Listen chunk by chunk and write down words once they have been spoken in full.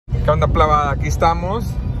¿Qué onda, plebada? Aquí estamos.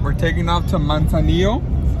 We're taking off to Manzanillo,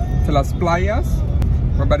 to las playas.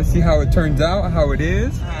 We're about to see how it turns out, how it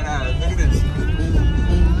is. Look at this.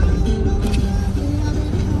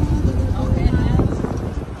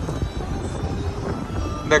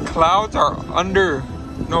 The clouds are under,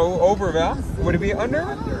 no, over, Val? Would it be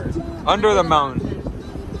under? Under the mountain.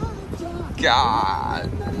 God.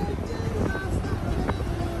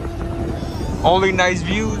 Only nice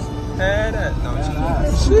views. No,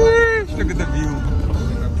 sheesh, look at the view.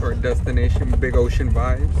 Up to our destination, big ocean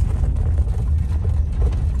vibes.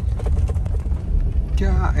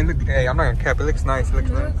 God, it look, hey, I'm not gonna cap, it looks nice, it looks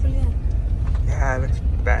nice. Yeah, it looks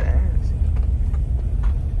badass.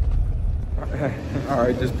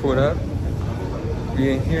 Alright, just pulled up. We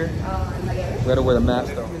in here. We gotta wear the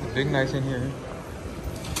mask though. It's big nice in here.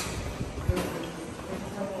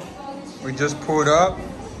 We just pulled up.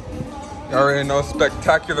 You already know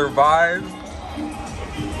spectacular vibes.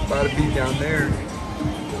 About to be down there.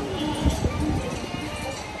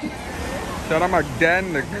 Shout out my dad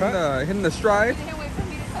in the cut, hitting the stride.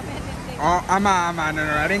 Oh, no,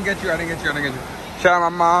 I didn't get you. Shout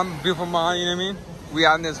out my mom, beautiful mom, you know what I mean? We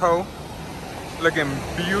out in this hoe. Looking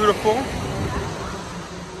beautiful.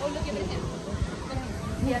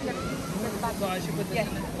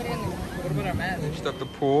 Just up the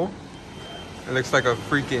pool. It looks like a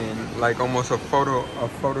freaking, like almost a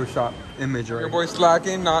Photoshop image, right? Your boy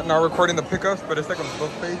slacking, not recording the pickups, but it's like a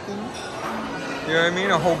buffet thing. You know what I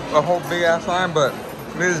mean? A whole big ass line, but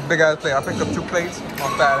look at this big ass plate. I picked up 2 plates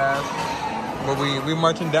on fat ass, but we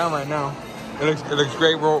munching down right now. It looks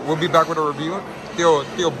great. We'll be back with a review.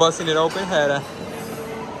 Still busting it open. We're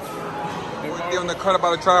still in the cut,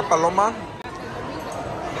 about to try a paloma.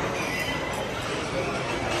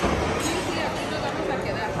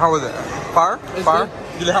 How was it? Fire? Fire?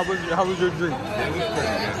 How was your drink?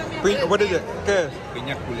 What is it? ¿Qué es?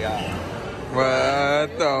 Piña culeada.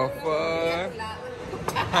 What the fuck?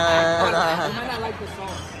 I like the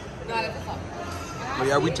sauce. But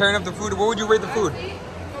yeah, we turned up the food. What would you rate the food?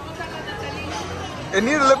 It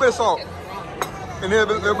needed a little bit of salt. It needed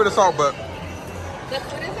a little bit of salt, but... The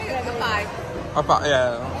food is like a 5. A 5,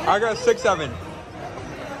 yeah. I got 6, 7.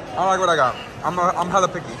 I like what I got. I'm hella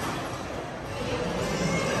picky.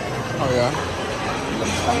 Oh yeah.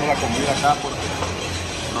 Estamos la comida acá porque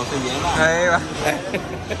no se llena. Hey.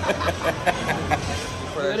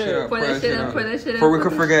 Pour that shit up. Before we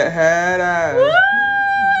could forget, head ass.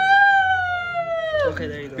 Okay,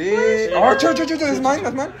 there you go. Big. Oh, chill. That's mine.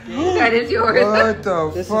 That is yours. What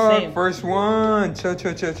the fuck? First one. Chill.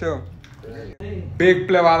 Big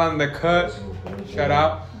plebada in the cut. Shout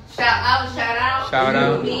out. Shout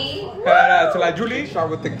out. Me. Shout out to la Julie. Shout out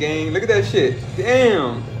with the gang. Look at that shit.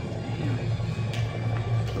 Damn.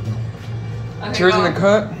 Okay, Cheers in the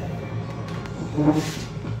cut.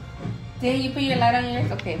 Did you put your light on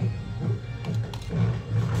yours? Okay.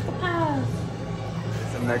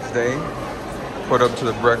 It's the next day. Put up to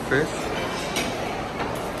the breakfast.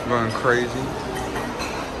 Going crazy.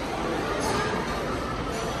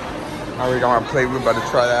 I already got my plate. We're about to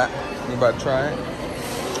try that. We about to try it.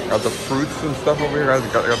 Got the fruits and stuff over here.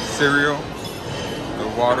 Got the cereal, the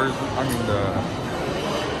waters. I mean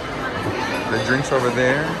the drinks over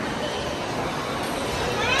there.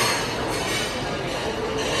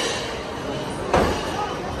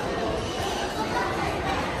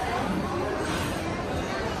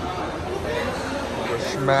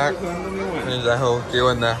 Smack. There's that whole deal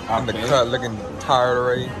in the cut, looking tired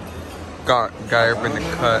already. Got guy up in the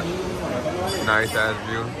cut. Nice ass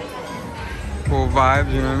view. Cool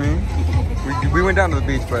vibes, you know what I mean? We went down to the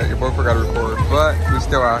beach, but your boy forgot to record. But we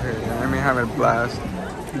still out here, you know what I mean? Having a blast.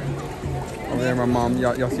 Over there, my mom.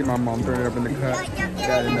 Y'all see my mom throwing it up in the cut.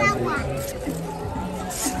 Dad in that bitch.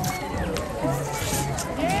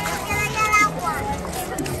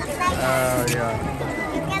 Oh yeah.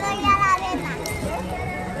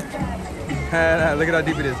 Look at how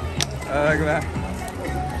deep it is. Look at that.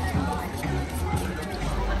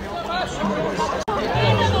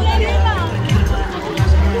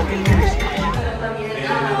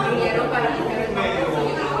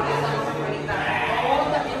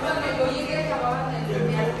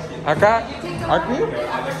 Acá, aquí.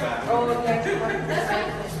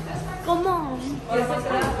 ¿Cómo?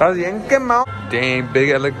 Estás bien quemado. Dang, big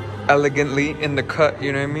elegantly in the cut,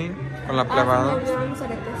 you know what I mean? Con la plebada.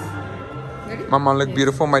 My mom look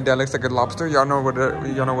beautiful. My dad looks like a lobster. Y'all know what it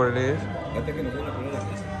is.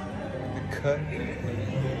 The cut.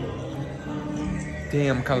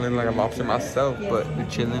 Damn, kind of looking like a lobster myself, but we're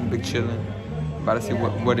chilling, big chilling. About to see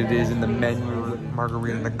what it is in the menu.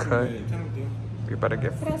 Margarita in the cut. We about to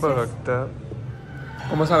get fucked up.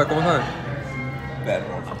 ¿Cómo sabe?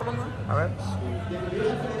 Perro. A ver.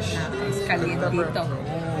 Es calientito.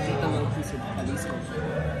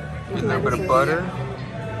 A little bit of butter.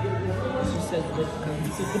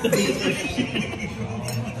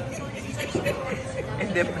 And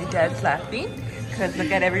the dad's laughing because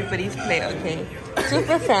look at everybody's plate, okay?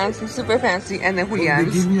 Super fancy, super fancy. And then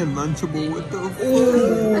Julian's. Give me a Lunchable with the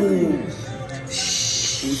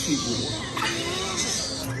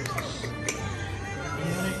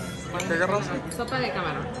 ¿Qué agarras? Sopa de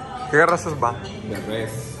camarón. ¿Qué agarras va? De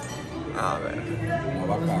res. A ver. La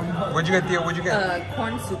vaca. What'd you get, Tio? What'd you get?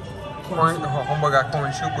 Corn soup. Corn. Homeboy got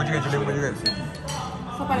corn soup. What'd you get, Julian? What'd you get?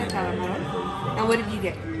 Sopa de camarón. And what did you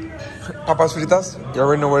get? Papas fritas. You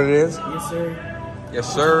already know what it is? Yes, sir.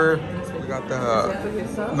 Yes, sir. We got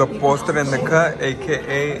the postre in the cut,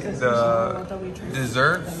 aka the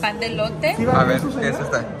dessert. Pan de lote. A ver, ¿qué es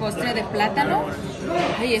este? Postre de plátano.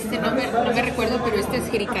 Ay, este no me recuerdo, pero este es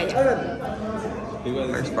jericaya.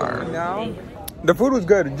 Expired. The food was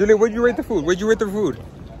good. Julie, what'd you rate the food? What'd you rate the food?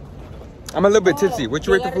 I'm a little bit tipsy. What'd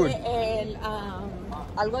you rate the food?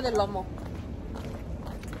 Algo de lomo.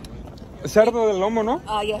 Cerdo del lomo, ¿no?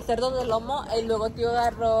 Y el cerdo de lomo. Y luego tío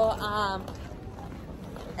agarró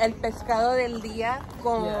el pescado del día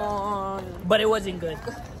con... But it wasn't good.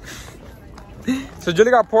 So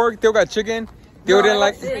Julie got pork, Theo got chicken. Theo didn't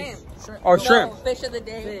like... shrimp. Oh, shrimp. No, fish of the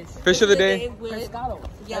day. Fish of the day. Pescado.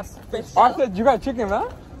 Yeah, fish. Oh, I said you got chicken, huh?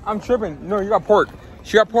 I'm tripping. No, you got pork.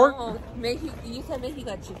 She got pork? No, you said Mexico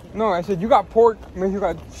got chicken. No, I said you got pork. Maybe you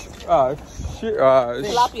got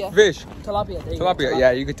Tilapia. fish. Tilapia. There you go. Tilapia. Yeah,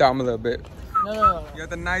 you can tell him a little bit. No. You got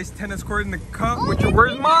the nice tennis court in the cup with your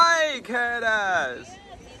where's Mike head ass.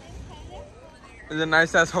 It's a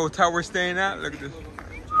nice ass hotel we're staying at. Look at this.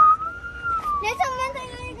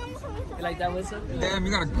 You like that whistle? Damn,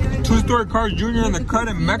 you got a 2-story Carl's Jr. in the cut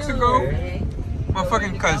in Mexico.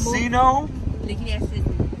 Motherfucking casino.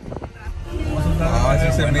 Ah,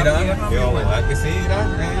 así se mira. Yo, ¿verdad que sí? Mira.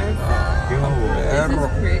 Qué Perro.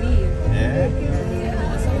 Pretty.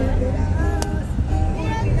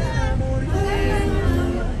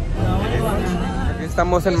 Aquí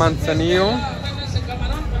estamos en Manzanillo.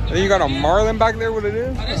 I think you got a marlin back there, what it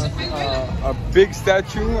is? A big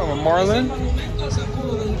statue of a marlin.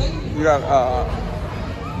 You got, I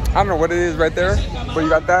don't know what it is right there, but you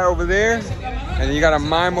got that over there. And you got a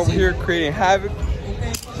mime over here creating havoc.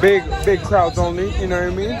 Big crowds only, you know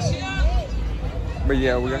what I mean? But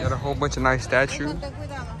yeah, we got a whole bunch of nice statues.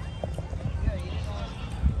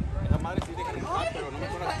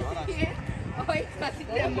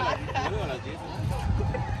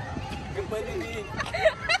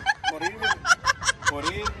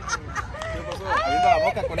 Morir. ¿Qué pasó? Abriendo la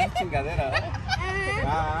boca con esa chingadera.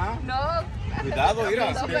 No. Cuidado, mira.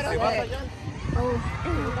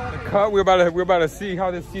 Cut. We're about to see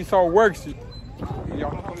how this seesaw works.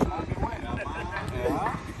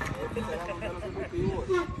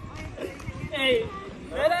 Hey,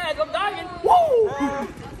 relax, I'm diving. Woo!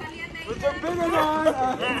 It's a bigger one.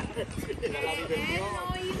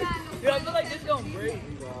 Dude, I feel like this gonna break.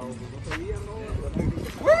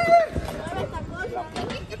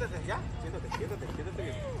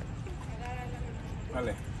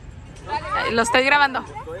 Vale. Lo estoy grabando.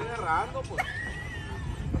 Estoy agarrando, pues.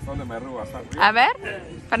 ¿Dónde me arrugas? A ver,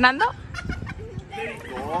 Fernando.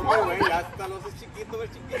 No, güey, ya hasta los es chiquito, güey,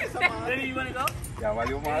 chiquito esa madre. Ya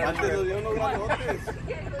valió más. Antes nos dio unos grandotes.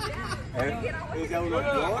 Decía uno,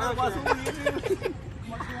 no, vas a subir.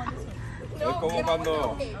 Es como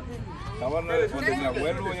cuando estaban donde mi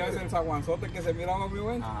abuelo, ya ves el zaguanzote que se miraba muy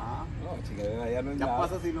bueno. Ajá. No, chingadera, ya no es nada. Ya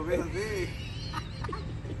pasa si lo ves así.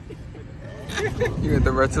 You get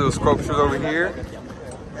the rest of the sculptures over here.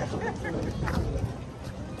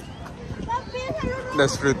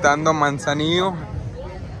 Disfrutando Manzanillo.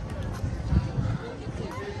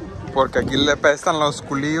 Porque aquí le pestan los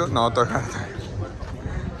culillos. No, todavía.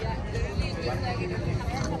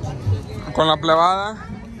 Con la plebada.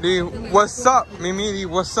 Di, what's up, Mimi? Di,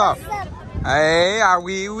 what's up? Hey,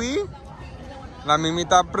 awiwi. La Mimi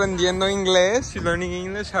está aprendiendo inglés. She's learning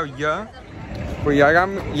English. How ya? Pues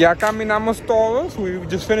ya caminamos todos. We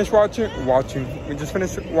just finished watching. We just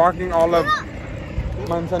finished walking all of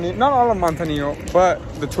Manzanillo. Not all of Manzanillo, but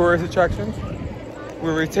the tourist attractions.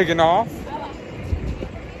 We were taking off.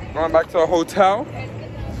 Going back to the hotel.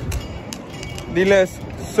 Diles,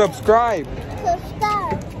 subscribe.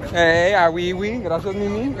 Hey, awiwi. Gracias,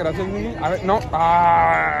 Mimi. Gracias, Mimi. A ver, no.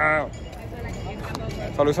 Ah.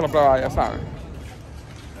 Saludos a la playa, ya saben.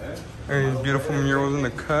 There's beautiful murals in the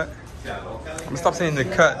cut. I'm gonna stop saying the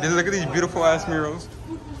cut. Look at these beautiful ass murals.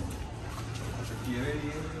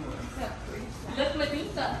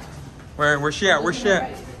 Where's she at? Where's she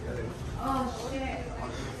at?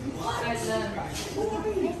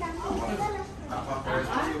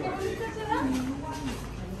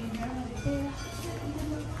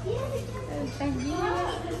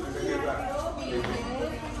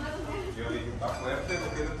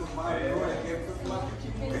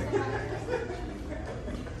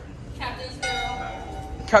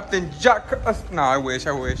 Captain Jack. No, I wish.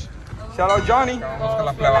 Shout out Johnny. Vamos con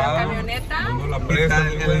la plebada. La presa,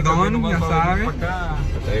 El don, ya sabe.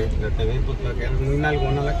 Muy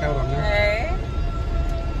nalgona la cabrona.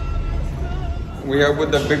 We are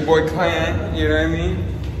with the big boy clan, you know what I mean?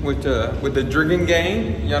 With the drinking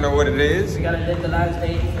game, y'all know what it is. We gotta live the last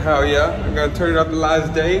day. Hell yeah, we're gonna turn it up the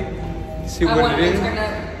last day, see what it is. I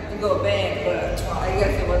wanted to go big, but I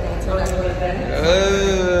guess it wasn't until I went bed.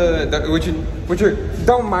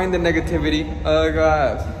 Don't mind the negativity.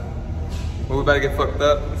 Guys. But we about to get fucked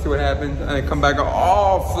up, see what happens, and then come back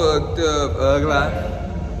all fucked up. Ugly.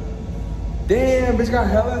 Damn, bitch got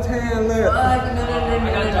hella tan lip. No.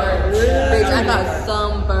 Bitch, I got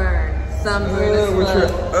sunburn. Sunburn as fuck.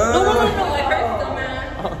 No, it hurts so man.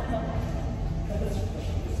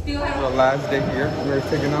 Still have The last day here, we're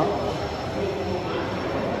taking off.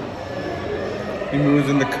 Mimi was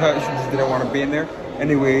in the cut, she just didn't want to be in there.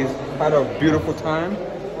 Anyways, had a beautiful time.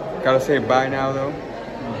 Gotta say bye now though.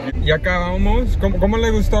 Ya acabamos. ¿Cómo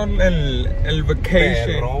le gustó el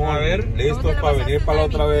vacation? A ver. Listos para venir para la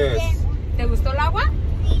otra vez. ¿Te gustó el agua?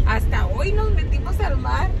 Hasta hoy nos metimos al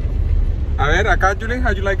mar. A ver, acá, Julie,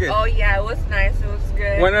 how'd you like it? Oh yeah, it was nice. It was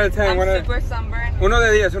good. 1 out of 10. I'm super sunburned. 1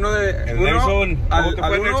 de 10, 1 de... El Nelson, ¿cómo te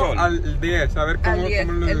fue el Nelson? Al 10, a ver Al cómo 10,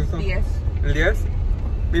 le gustó. el 10. ¿El 10?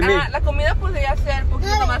 Mimi. La comida podría ser un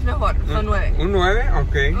poquito más mejor. Son 9. ¿Un 9?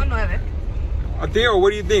 Ok. Un 9. Tío, what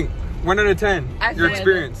do you think? 1 out of 10, your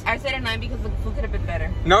experience. I said a 9 because the food could have been better.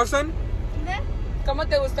 Nelson? ¿Cómo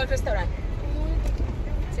te gustó el restaurante?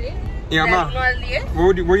 ¿Sí? Y mamá. ¿Del 1 al 10?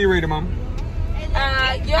 Where do you rate it, mom?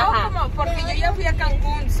 Yo como, porque yo ya fui a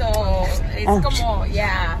Cancún, so es como,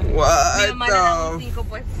 ya. What Mi mamá le da un 5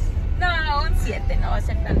 pues. No, un 7, no va a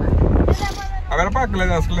ser tan mal. A ver, ¿para qué le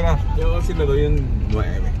das? Yo sí le doy un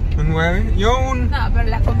 9. ¿Un 9? Yo un No, pero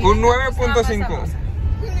la comida un estaba más 9.5. sabrosa.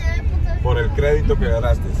 Por el crédito que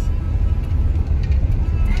ganaste.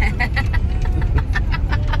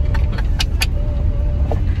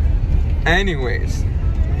 Anyways,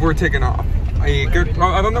 we're taking off. ¿A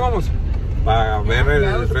dónde vamos? Para ver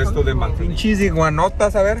el resto de Manzanillo. Pinches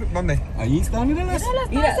iguanotas, a ver, ¿dónde? Ahí están, míralas.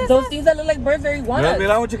 Mira, those things that look like birds are iguanas.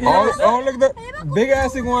 Mira, chiquillos. Oh, look at the big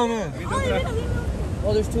ass iguana.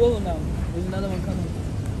 Oh, there's 2 of them now. There's another one coming.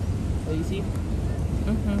 Oh, you see?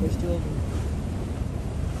 There's 2 of them.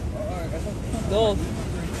 Dos.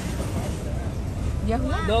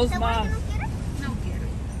 Dos más.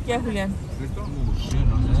 ¿Qué, Julián?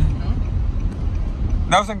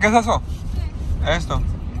 Nelson, ¿qué es eso? Esto.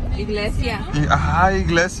 Iglesia. Ajá,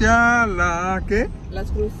 iglesia, ¿qué?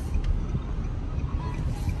 Las Cruz.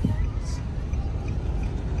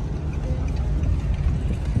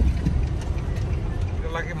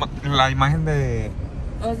 La imagen de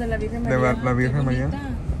Oh, de la Virgen María. la Virgen Qué María. bonita.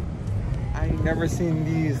 I ain't never seen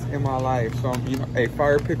these in my life. So, you know, hey,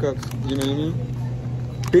 fire pickups, you know what I mean?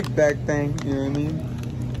 Big bag thing, you know what I mean?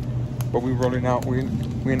 But we rolling out. We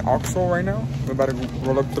in Oxford right now. We're about to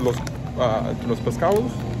roll up to los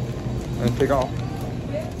pescados and take off.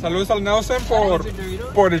 Saludos al Nelson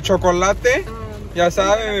por el chocolate. Ya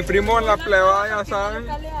saben, mi primo en la pleba, ya saben.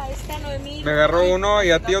 Me agarró uno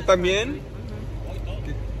y a tío también.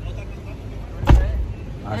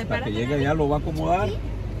 Hasta que llegue ya lo va a acomodar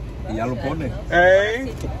y ya lo pone.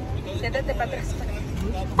 Hey. Siéntate para atrás.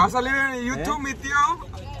 Va a salir en el YouTube, mi tío.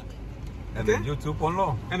 En el YouTube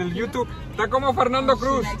ponlo. En el YouTube. Está como Fernando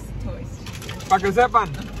Cruz. Para que sepan.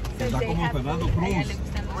 Está como Fernando Cruz.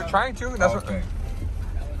 We're trying to. That's what...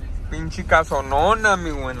 Pinche casonona,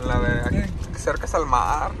 mi güey, la verdad. Cerca al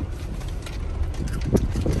mar.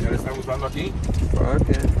 ¿Ya le está gustando aquí?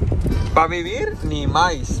 Okay. Para vivir, ni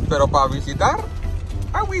más. Pero para visitar,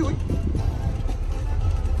 oui.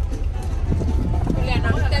 Julián,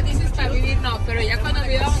 ahorita dices para vivir, no, pero ya cuando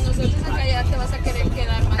vivamos nosotros acá ya te vas a querer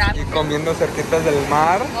quedar más. Y comiendo cerquitas del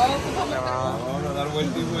mar. Vamos a dar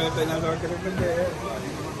vuelta y vuelta y ya se va a querer vender.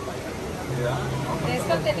 De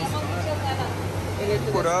esto tenemos muchas ganas.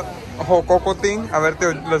 Put up a whole coco thing. A ver,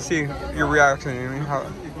 let's see your reaction. You know, how...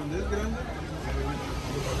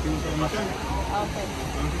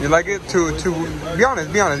 You like it? To be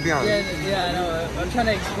honest. Yeah, I know. I'm trying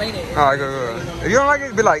to explain it. Alright, go. If you don't like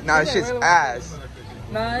it, be like, nah, this shit's ass.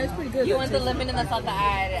 Nah, it's pretty good. You want the lemon and the salt that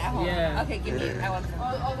I added at home? Yeah. Okay, give me it. I want some.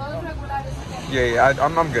 Yeah,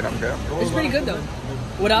 I'm good. It's pretty good though.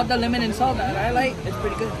 Without the lemon and salt that I like, it's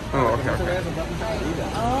pretty good. Oh, okay.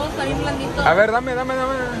 Oh, so está bien blandito. A ver, dame.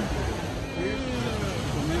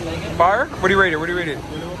 Fire? What do you rate it?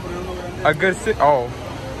 A good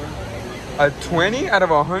a 20 out of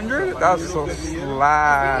 100? That's so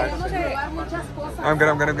slack. I'm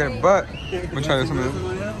good. But I'm gonna try this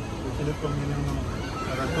one.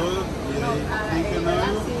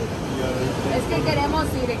 Es que queremos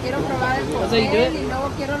ir, quiero probar el cóctel y luego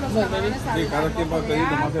quiero los camarones Sí, cada quien va a pedir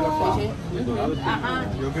nomás el agua. Ajá.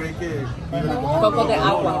 Yo creí que Poco de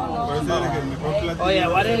agua. puede ser que el mejor platillo. Oye,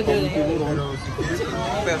 what is pero it? si quieren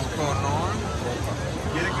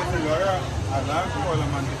que se lo haga al ajo o a la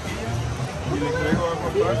mantequilla y le traigo agua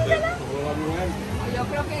aparte, todo va bien. Yo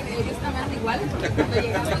creo que ellos también iguales porque cuando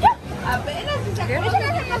llegamos apenas se acuerdan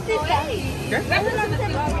de la cosita y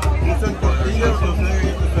 ¿Usan tortillas o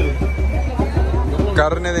ustedes?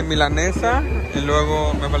 Carne de milanesa y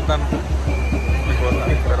luego me faltan mi cosa,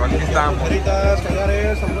 pero aquí estamos.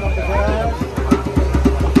 Callares, algunas pequeñas.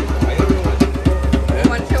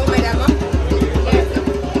 ¿Cuál show me llama?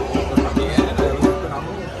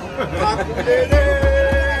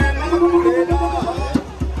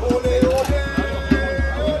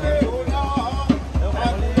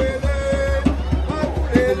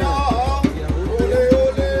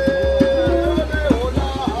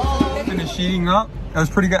 Finished eating up. It was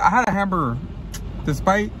pretty good. I had a hamburger.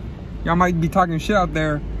 Despite y'all might be talking shit out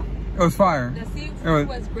there, it was fire. The seafood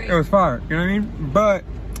was great. It was fire. You know what I mean? But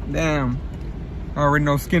damn, I already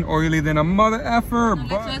know skin oily than a mother effer.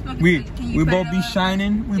 But we both be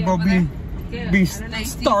shining. We both be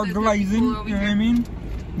star glazing. You know what I mean?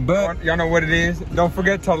 But y'all know what it is. Don't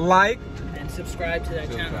forget to like And subscribe to that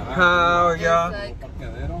channel. how y'all.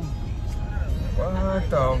 What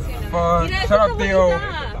the fuck? Shut up, Theo.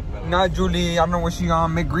 Not Julie. I don't know what she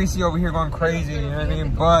on. Make Greasy over here going crazy. You know what I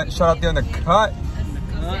mean? But shout out there in the cut,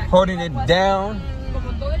 holding it down.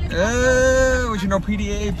 What you know,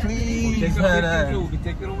 PDA, please.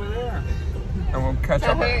 Take it over there. And we'll catch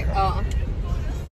up. Oh.